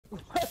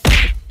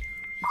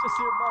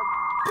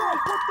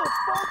what the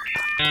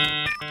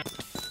fuck?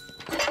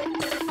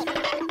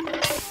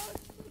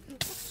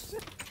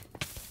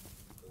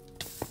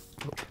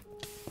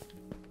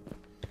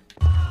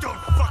 Don't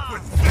fuck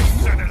with me,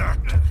 Senator!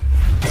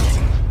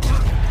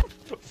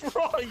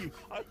 Where are you?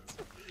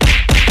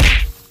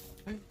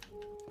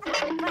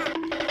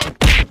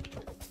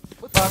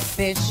 Fuck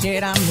this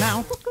shit, I'm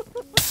out.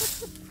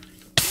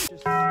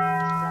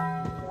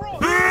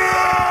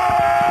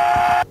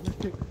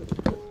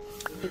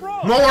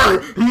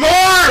 More!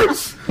 More!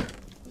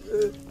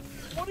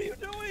 What are you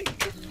doing?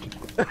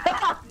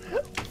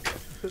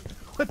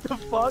 What the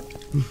fuck?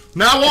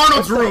 Now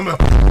Arnold's room! Oh,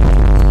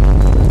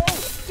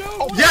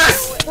 dude!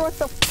 Yes! What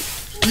the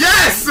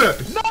Yes!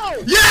 No!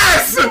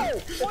 Yes! No!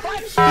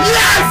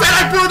 Yes! And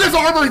I blew this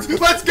armory!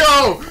 Let's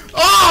go!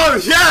 Oh,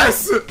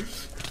 yes!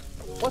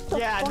 What the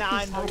fuck nah,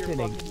 I is know you're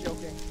happening? fucking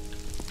joking.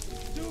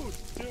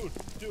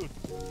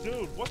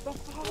 Dude, what the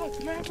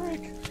fuck,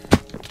 Maverick?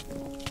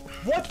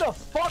 What the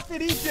fuck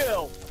did he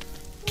do?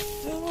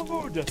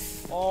 Dude!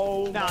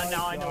 Oh Nah, my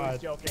now I know God.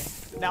 he's joking.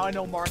 Now I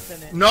know Mark's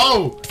in it.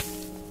 No!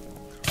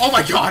 Oh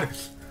my god!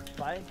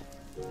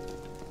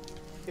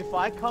 If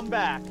I come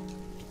back,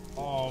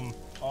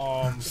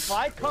 if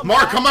I come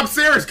Mark, back, come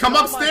upstairs! Come Oh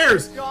my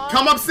upstairs! God.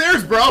 Come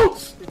upstairs, bro!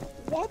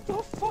 What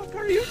the fuck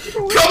are you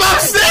doing? Come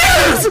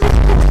upstairs!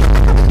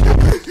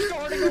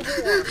 starting a war.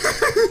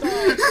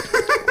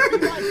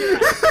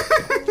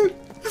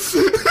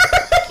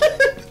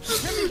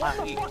 Jimmy, what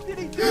the fuck did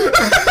he do?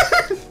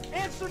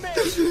 Answer me!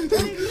 What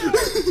did he do?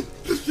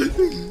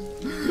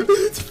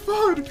 It's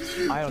fun!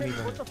 I don't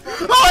even. What the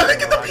fuck? Oh,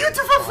 look at the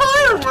beautiful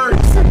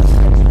fireworks!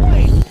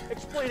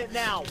 Explain it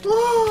now.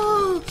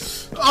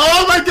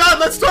 Oh my god,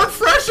 let's start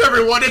fresh,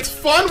 everyone! It's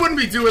fun when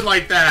we do it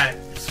like that!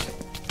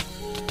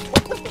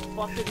 What the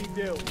fuck did he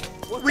do?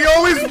 We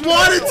always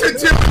wanted to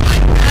do it like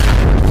that!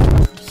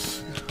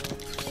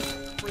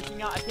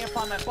 Freaking out. I can't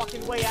find my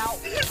fucking way out.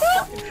 I'm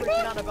fucking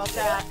freaking out about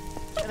that.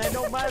 And I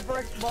know Mark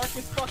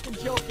is fucking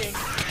joking,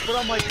 but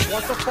I'm like,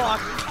 what the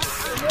fuck?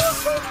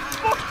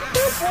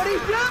 What did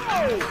he do?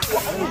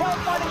 I'm not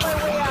finding my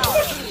way out.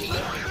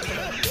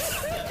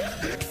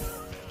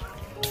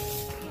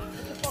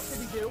 What the fuck did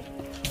he do?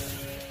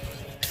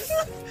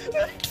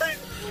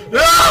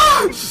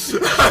 Ah!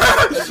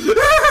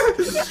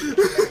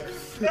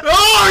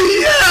 Oh,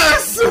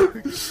 yes!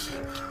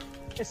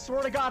 I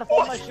swear to God, if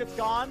all my shit's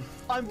gone,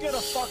 I'm gonna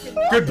fucking...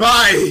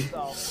 Goodbye!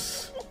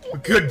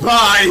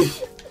 Goodbye!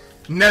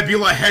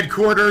 Nebula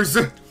headquarters!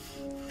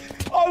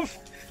 Oh,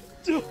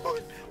 dude!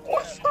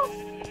 What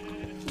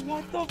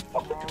the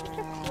fuck?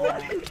 What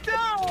did he do?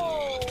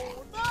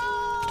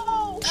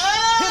 No!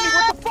 Timmy,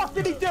 what the fuck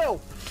did he do?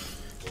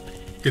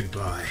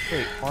 Goodbye.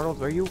 Wait, Arnold,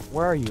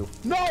 where are you?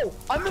 No!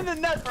 I'm in the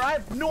nether. I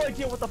have no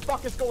idea what the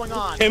fuck is going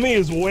on. Timmy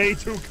is way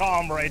too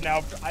calm right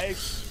now.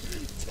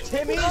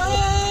 Timmy,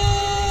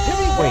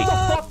 what the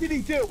fuck did he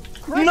do?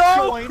 Chris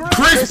joined.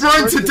 Chris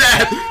burned to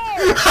death!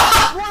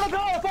 I swear to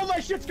God, if all my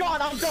shit's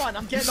gone, I'm done.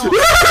 I'm getting off.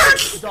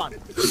 I'm done.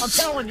 I'm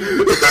telling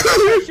you. If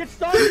my shit's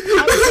done,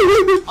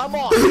 I'm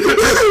off.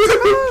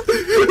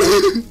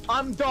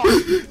 I'm done.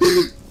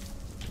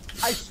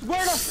 I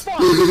swear to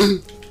fuck.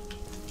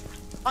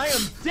 I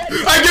am dead.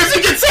 I guess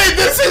you can say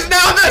this is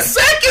now the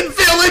second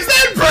village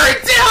that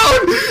burned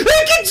down!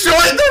 They can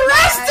join the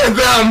rest of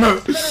them!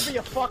 This better be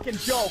a fucking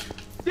joke.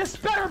 This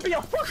better be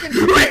a fucking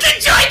joke. We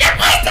can join the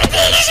rest of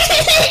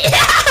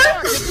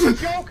Mark, is this a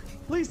joke?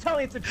 Please tell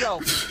me it's a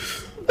joke.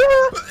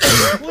 Oh,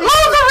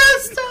 the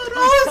rest!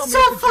 Oh, it's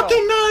so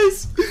fucking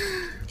nice!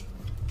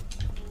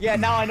 Yeah,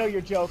 now I know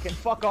you're joking.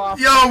 Fuck off.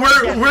 Yo,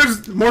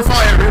 where's more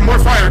fire? More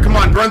fire! Come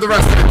on, burn the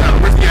rest of it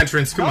down. Where's the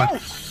entrance? Come on.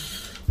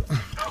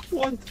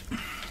 What?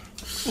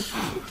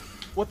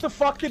 What the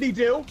fuck did he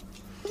do?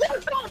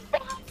 What the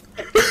fuck?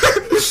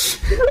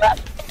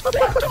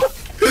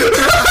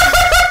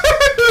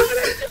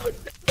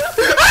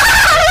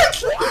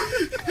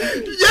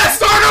 Yes,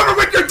 start over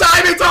with your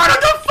diamonds, Arnold!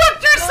 Go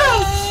fuck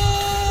yourself!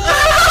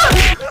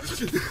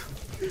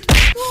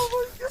 Oh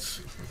my God!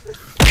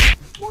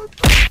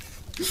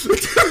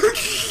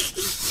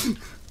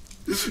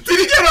 Did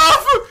he get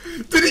off?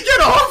 Did he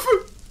get off?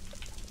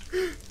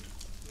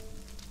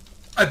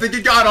 I think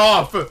he got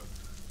off.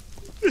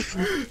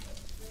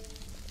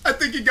 I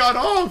think he got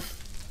off.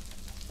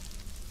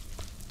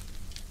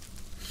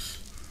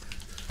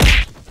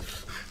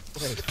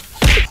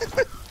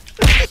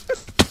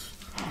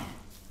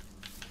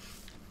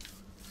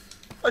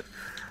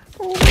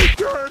 Oh my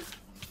God!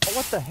 Oh,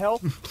 what the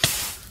hell?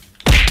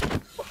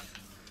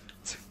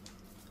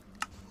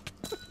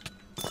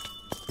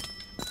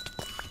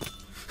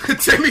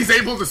 Timmy's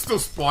able to still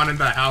spawn in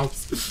the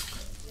house.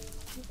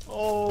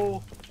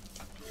 Oh.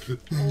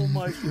 Oh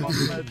my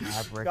God.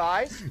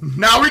 Guys?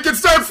 Now we can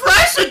start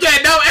fresh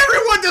again! Now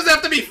everyone doesn't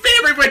have to be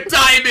favored with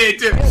diamond!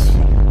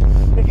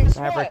 Guess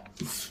Maverick,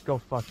 what? go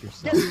fuck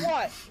yourself. Guess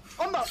what?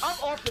 I'm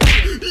off this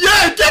shit.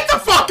 Yeah, get the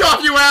fuck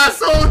off, you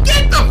asshole!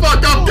 Get the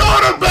fuck up!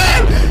 Go to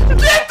bed!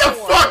 Get the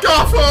fuck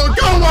off! Oh,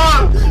 go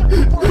on!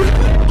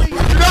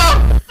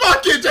 No,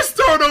 fuck it! Just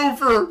start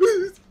over!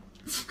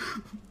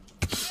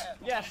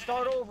 Yeah, Yeah,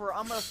 start over.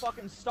 I'm gonna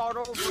fucking start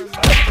over and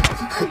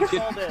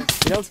all this.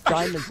 You know,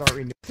 diamonds aren't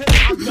renewed.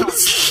 I'm done. I'm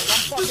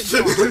fucking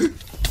done.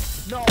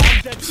 No,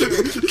 I'm dead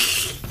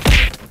serious.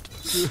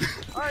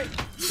 Alright,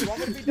 you want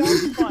me to be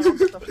done? Fine, I'll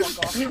get the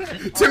fuck off.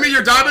 Timmy,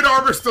 your diamond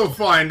armor's still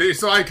fine,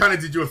 so I kind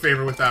of did you a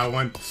favor with that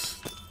one.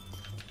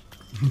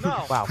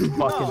 No. Wow,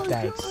 fucking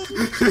thanks.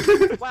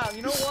 Wow,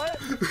 you know what?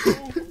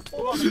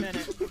 Hold on a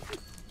minute.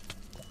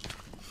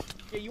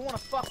 Yeah, you wanna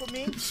fuck with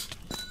me?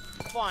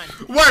 Fine.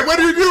 Wait, what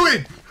are you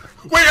doing?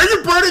 Wait, are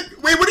you burning?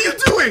 Wait, what are you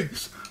doing?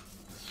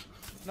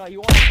 No,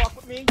 you wanna fuck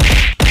with me?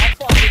 I'll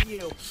fuck with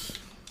you.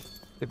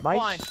 Did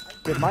Fine.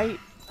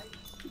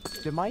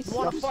 my wanna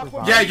stuff fuck with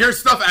survive? Yeah, your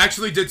stuff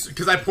actually did,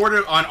 because I poured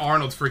it on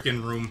Arnold's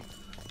freaking room.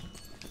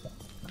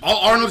 All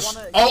Arnold's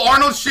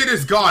shit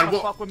is You gone. wanna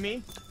Well, fuck with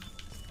me?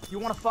 You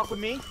wanna fuck with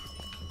me?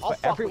 I'll But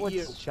fuck with you.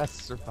 everyone's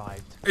just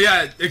survived.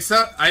 yeah,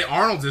 except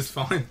Arnold's is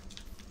fine.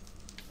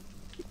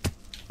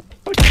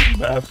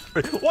 What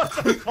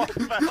the fuck,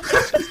 man? I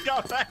just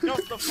got back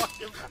off the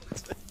fucking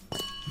mountain.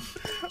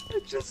 I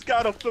just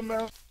got off the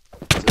mountain.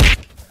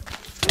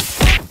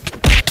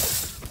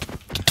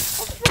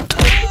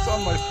 It's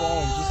on my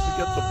phone just to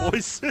get the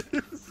voices.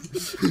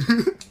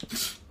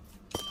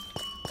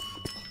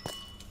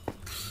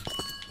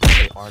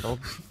 Hey, Arnold.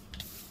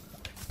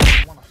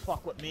 You wanna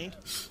fuck with me?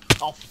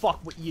 I'll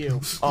fuck with you.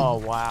 Oh,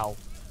 wow.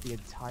 The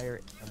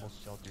entire animal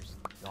shelter's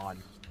gone.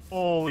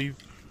 Holy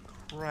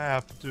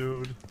crap,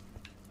 dude.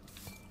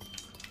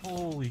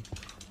 Holy.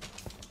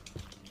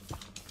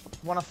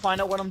 Wanna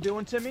find out what I'm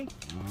doing to me?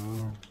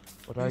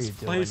 What are This you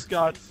doing? place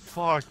got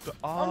fucked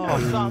I'm up.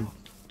 doing something.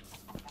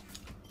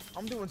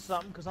 I'm doing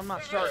something because I'm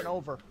not starting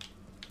over.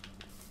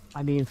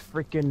 I mean,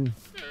 freaking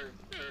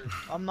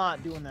I'm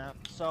not doing that,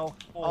 so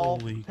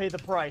Holy. I'll pay the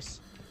price.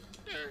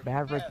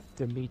 Maverick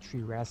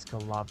Dmitry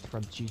Raskolov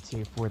from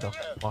GTA 4 the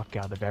fuck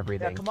out of Yeah,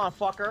 everything. come on,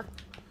 fucker.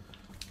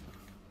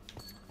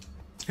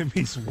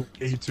 Timmy's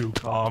way too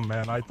calm,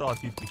 man. I thought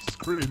he'd be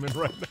screaming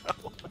right now.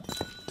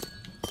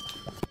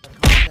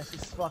 This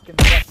is fucking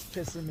what's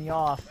pissing me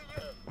off.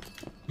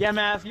 Yeah,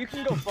 Mav, you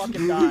can go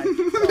fucking die. So,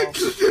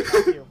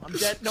 fuck you. I'm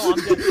dead. No, I'm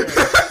dead serious.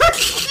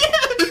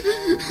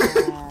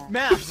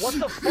 Mav, what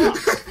the fuck?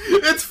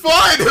 It's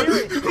fine!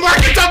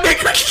 Mark it up,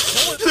 Nick! No,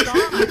 it's not.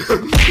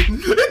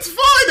 It's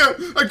fine!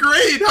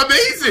 Agreed!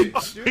 Amazing!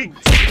 Dude,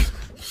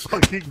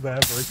 Fucking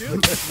Maverick.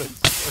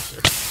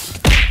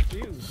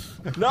 dude.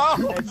 No!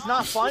 It's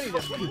not funny to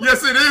me.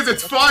 Yes, it is!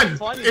 It's fun!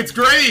 funny. It's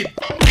great!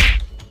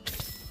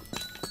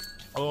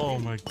 Oh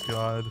my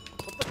god.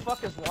 What the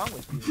fuck is wrong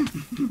with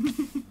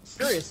you?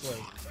 Seriously.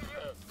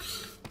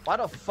 Why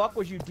the fuck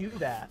would you do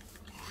that?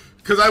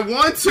 Cause I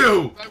want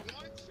to!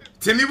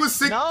 Timmy was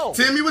sick. No.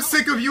 Timmy was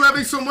sick of you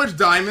having so much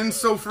diamonds,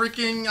 so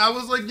freaking. I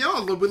was like,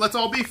 yo, let's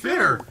all be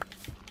fair.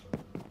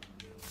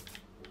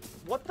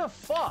 What the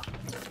fuck?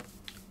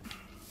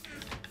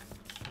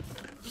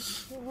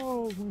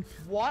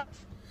 What?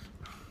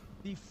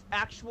 The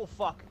actual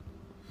fuck?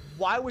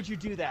 Why would you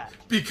do that?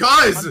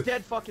 Because I'm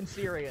dead fucking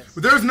serious.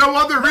 there's no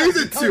other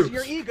reason because to. of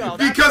your ego.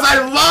 That's Because why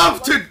I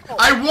love to. Oh.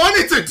 I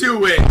wanted to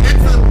do it.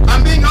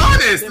 I'm being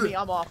honest. Timmy,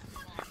 I'm off.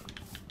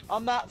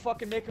 I'm not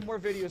fucking making more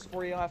videos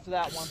for you after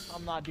that one.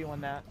 I'm not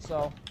doing that.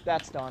 So,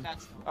 that's done.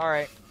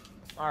 Alright.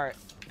 Alright.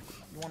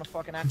 You wanna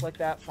fucking act like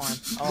that? Fine.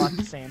 I'll act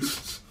the same.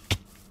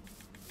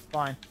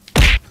 Fine.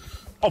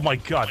 Oh my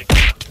god.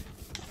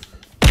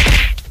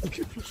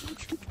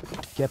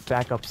 Get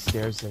back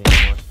upstairs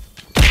anymore.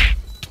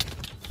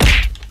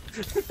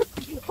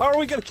 How are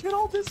we gonna get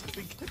all this?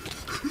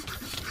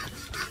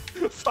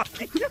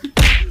 Fucking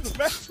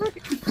Maverick!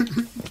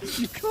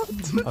 You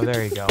cunt! Oh,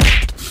 there you go.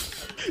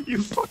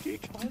 You fucking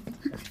cunt!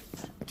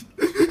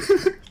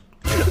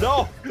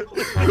 No!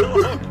 Leave me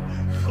alone!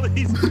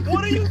 Please!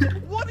 What are you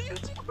doing? What is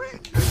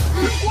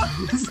what?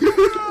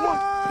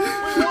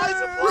 Why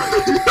is it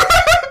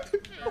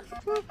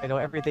black? I know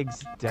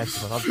everything's dead,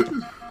 but I'm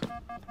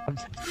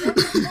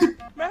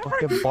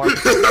Maverick! fucking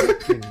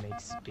barking make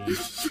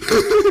space.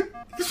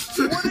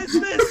 What is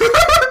this?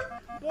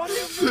 What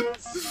is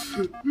this?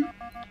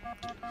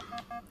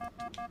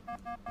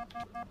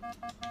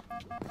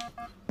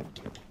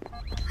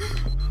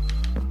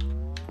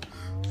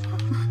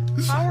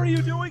 How are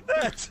you doing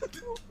that?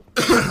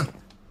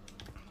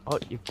 Oh,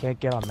 you can't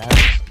get on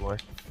Maverick's floor.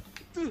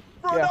 Bro,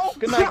 Yeah. no!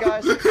 Good night,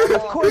 guys. Of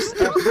course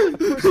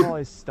all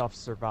his stuff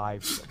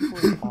survived. Of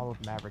course all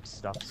of Maverick's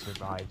stuff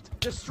survived.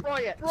 Destroy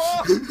it.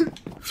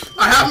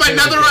 I have my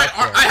netherite.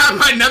 I have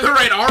my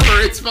netherite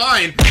armor. It's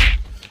fine.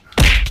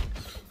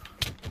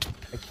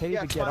 I can't Yeah,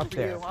 even it's get fine up for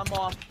there. you. I'm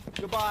off.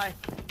 Goodbye.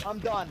 I'm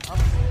done.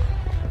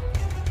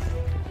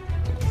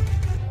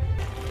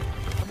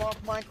 I'm off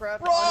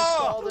Minecraft. I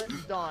installed it.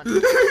 I'm done.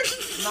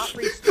 Not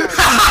restarting.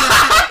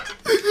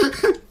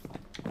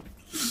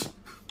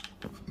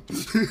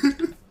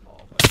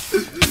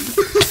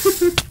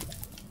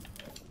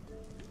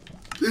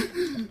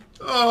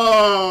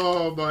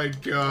 Oh my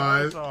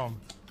god.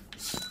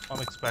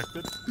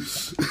 Unexpected.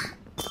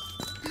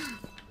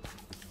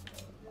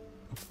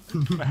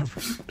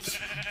 Maverick.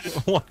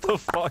 What the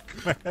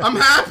fuck, man? I'm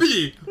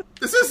happy.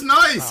 This is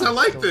nice. I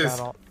like still this.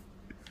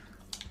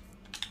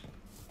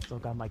 Still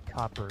got my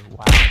copper.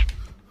 Wow.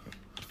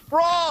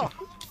 Bro!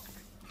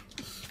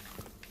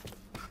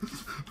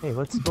 Hey,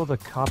 let's build a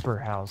copper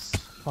house.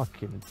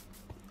 Fucking.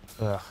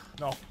 Ugh.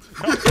 No.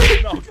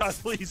 No, God,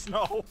 please,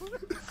 no.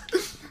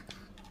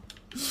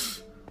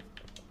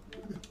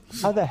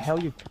 How the hell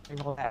you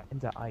turning all that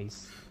into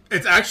ice?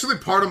 It's actually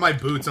part of my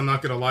boots. I'm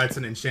not gonna lie. It's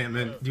an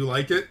enchantment. Do you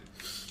like it?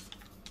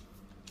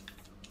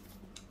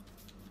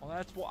 Well,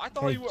 that's what I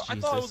thought. I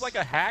thought it was like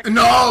a hack.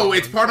 No,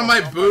 it's part of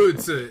my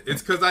boots.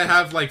 It's because I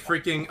have like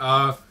freaking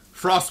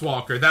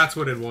Frostwalker. That's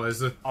what it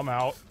was. I'm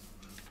out.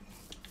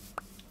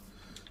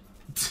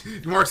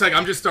 Mark's like,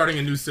 I'm just starting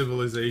a new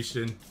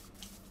civilization.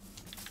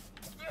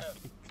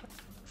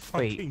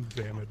 Wait. Fucking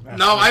damn it, man.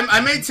 No, I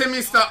made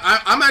Timmy's stuff.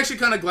 I'm actually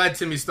kind of glad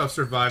Timmy's stuff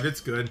survived.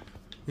 It's good.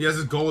 He has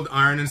his gold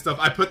iron and stuff.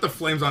 I put the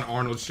flames on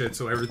Arnold's shit,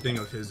 so everything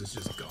of his is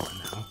just gone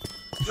now.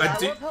 Yeah,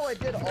 I love how I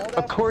did all that.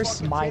 Of course,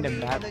 for mine Timmy,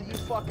 and Matt. then you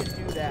fucking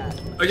do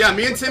that. Oh yeah,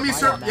 me and Timmy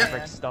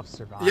Maverick stuff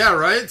survived. Yeah,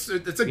 right. It's a We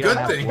good don't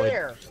have thing. wood.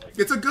 Fair.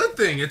 It's a good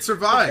thing. It Guess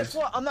survived.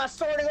 what? I'm not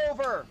starting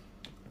over.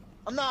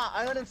 I'm not.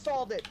 I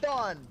uninstalled it.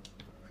 Done.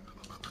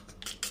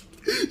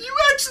 You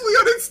actually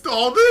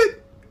uninstalled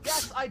it?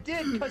 Yes, I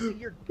did because of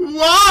your.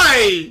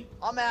 Why?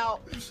 I'm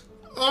out.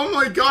 Oh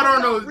my God,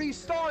 I'm not Arnold!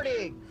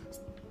 restarting.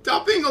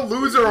 Stop being a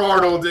loser,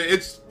 Arnold.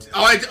 It's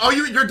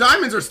your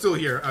diamonds are still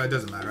here. It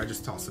doesn't matter. I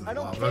just tossed them in I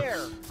don't lava.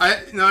 care.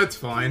 No, it's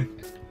fine.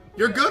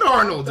 You're good,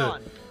 Arnold.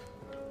 Done.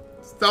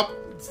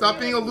 Stop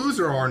being a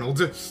loser, Arnold.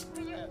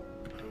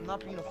 I'm not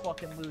being a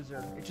fucking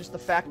loser. It's just the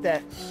fact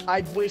that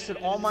I'd wasted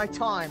all my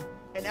time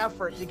and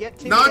effort to get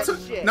Timmy that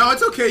shit. No,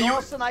 it's okay. And all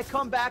of a sudden I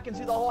come back and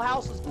see the whole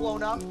house is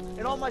blown up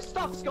and all my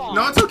stuff's gone.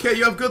 No, it's okay.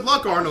 You have good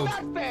luck, Arnold.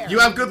 That's not fair. You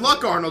have good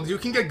luck, Arnold. You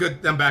can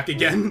get them back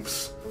again.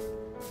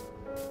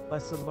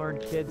 Lesson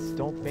learned, kids.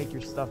 Don't make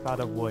your stuff out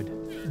of wood.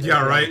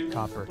 Yeah, right.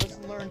 Copper.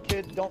 Lesson learned,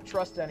 kid. Don't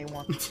trust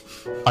anyone.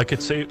 I could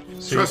say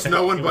Trust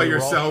no one but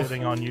yourself.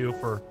 Shitting on you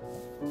for.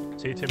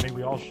 See, Timmy,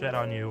 we all shit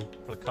on you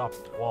for the cop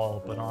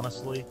wall, but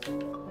honestly,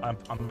 I'm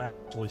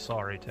actually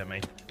sorry,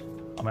 Timmy.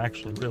 I'm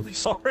actually really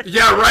sorry.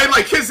 Yeah, right.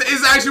 Like his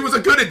actually was a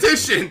good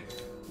addition.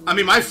 I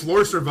mean, my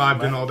floor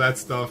survived and all that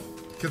stuff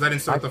because I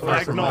didn't start the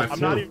fire from No, my I'm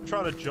not even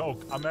trying to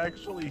joke. I'm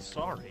actually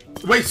sorry.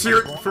 Wait,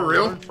 so for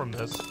real? Learned from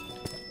this.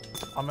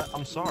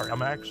 I'm sorry.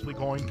 I'm actually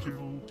going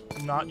to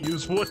not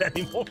use wood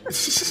anymore.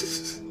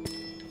 Mark's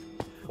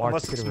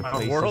Unless it's gonna my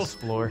replace world. his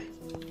floor.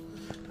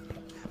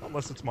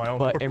 Unless it's my own.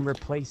 But in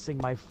replacing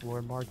my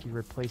floor, Mark, you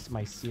replaced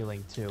my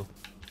ceiling too.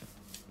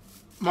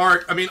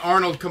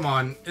 Arnold, come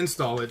on,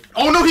 install it.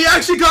 Oh no, he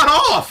actually got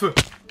off!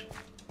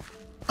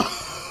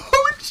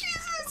 Oh,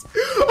 Jesus!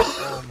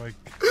 Oh my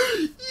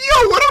God.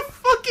 Yo, what a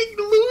fucking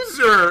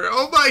loser!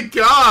 Oh my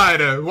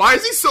God! Why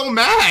is he so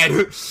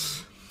mad?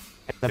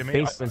 The Timmy,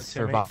 basement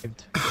Timmy.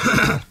 survived.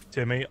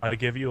 Timmy, I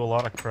give you a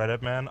lot of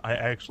credit, man. I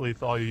actually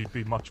thought you'd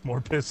be much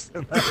more pissed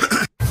than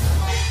that.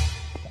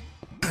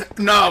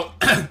 No.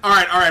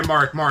 Alright,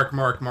 Mark.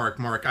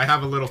 I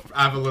have a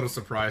little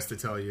surprise to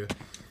tell you.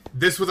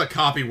 This was a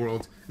copy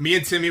world. Me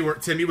and Timmy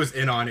was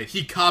in on it.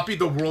 He copied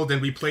the world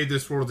and we played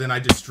this world and I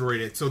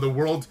destroyed it. So the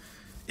world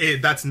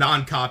that's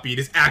non-copied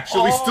is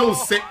actually still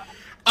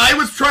I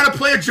was trying to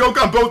play a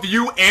joke on both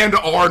you and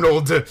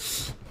Arnold.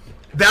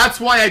 That's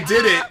why I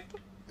did it.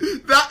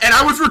 And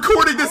I was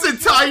recording this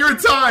entire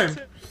time.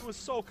 It was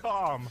so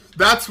calm.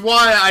 That's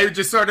why I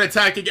just started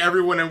attacking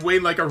everyone and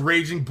waiting like a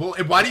raging bull.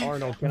 And why do you...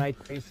 Arnold, can I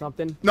say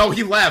something? No,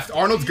 he left.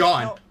 Arnold's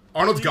gone.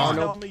 Arnold's gone.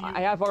 Arnold,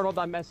 I have Arnold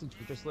on Messenger.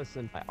 Just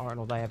listen.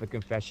 Arnold, I have a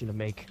confession to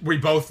make. We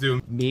both do.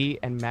 Me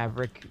and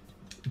Maverick.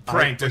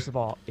 Pranked. First of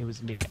all, it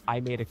was me. I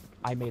made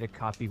a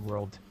copy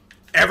world.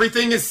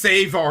 Everything is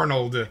saved,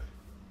 Arnold.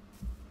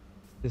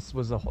 This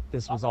was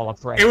all a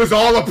prank. It was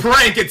all a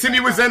prank, and Timmy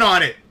was in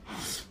on it.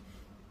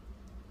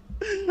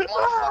 You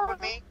wanna fuck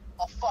with me?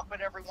 I'll fuck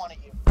with every one of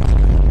you.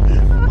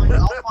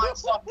 I'll find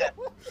something.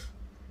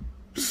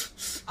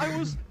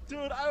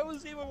 I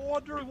was even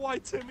wondering why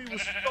Timmy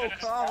was so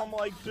calm. I'm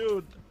like,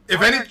 dude,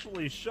 I'm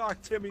actually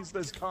shocked Timmy's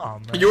this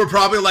calm, man. You were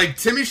probably like,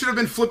 Timmy should have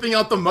been flipping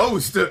out the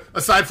most,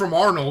 aside from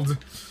Arnold.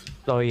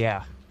 So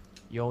yeah,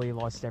 you only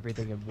lost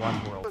everything in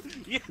one world.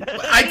 Yeah.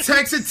 I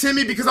texted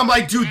Timmy because I'm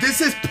like, dude,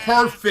 this is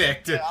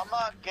perfect. Yeah, I'm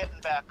not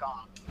getting back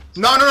on.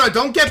 No,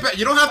 don't get back.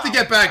 You don't have to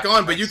get back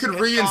on, but you could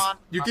reinstall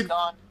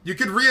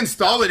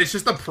it. It's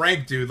just a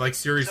prank, dude. Like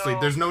seriously,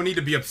 there's no need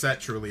to be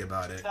upset truly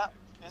about it.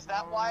 Is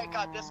that why it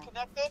got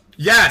disconnected?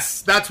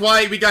 Yes, that's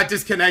why we got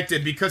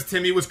disconnected because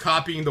Timmy was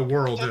copying the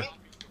world. Timmy?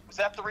 Was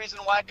that the reason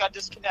why it got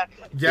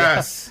disconnected?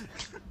 Yes.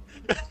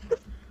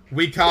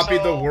 We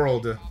copied the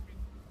world.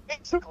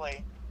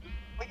 Basically,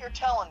 what you're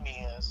telling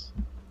me is,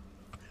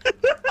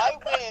 I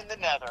went in the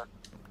Nether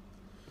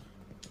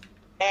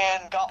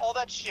and got all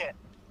that shit,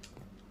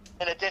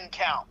 and it didn't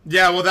count.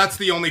 Yeah, well, that's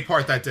the only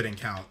part that didn't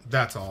count.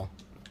 That's all.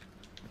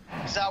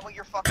 Is that what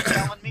you're fucking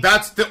telling me?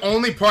 That's the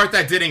only part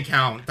that didn't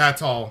count.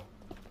 That's all.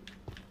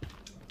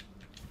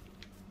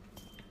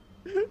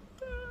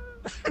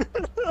 And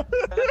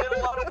I did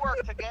a lot of work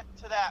to get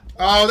to that point.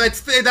 Oh,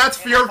 that's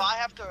And your. if I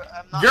have to,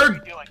 I'm not You're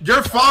redoing it.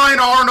 you're fine,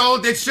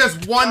 Arnold. It's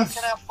just one. You guys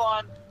can have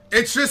fun.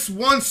 It's just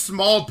one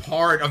small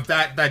part of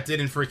that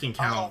didn't freaking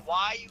I don't know count.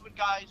 why you would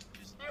guys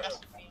just mess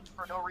with me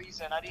for no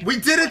reason. I didn't We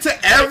even did do it to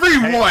anything.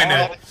 everyone. I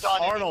haven't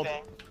done Arnold.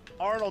 anything.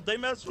 Arnold, they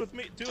messed with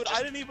me. Dude,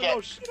 I didn't even Get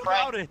know shit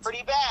pranked about it.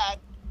 Pretty bad.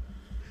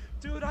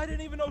 Dude, I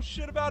didn't even know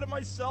shit about it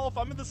myself.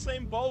 I'm in the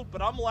same boat,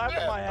 but I'm laughing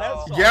Yeah, my ass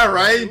off. Yeah,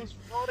 right? It was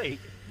funny.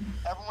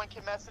 Everyone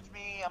can message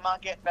me. I'm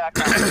not getting back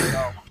on it,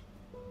 so.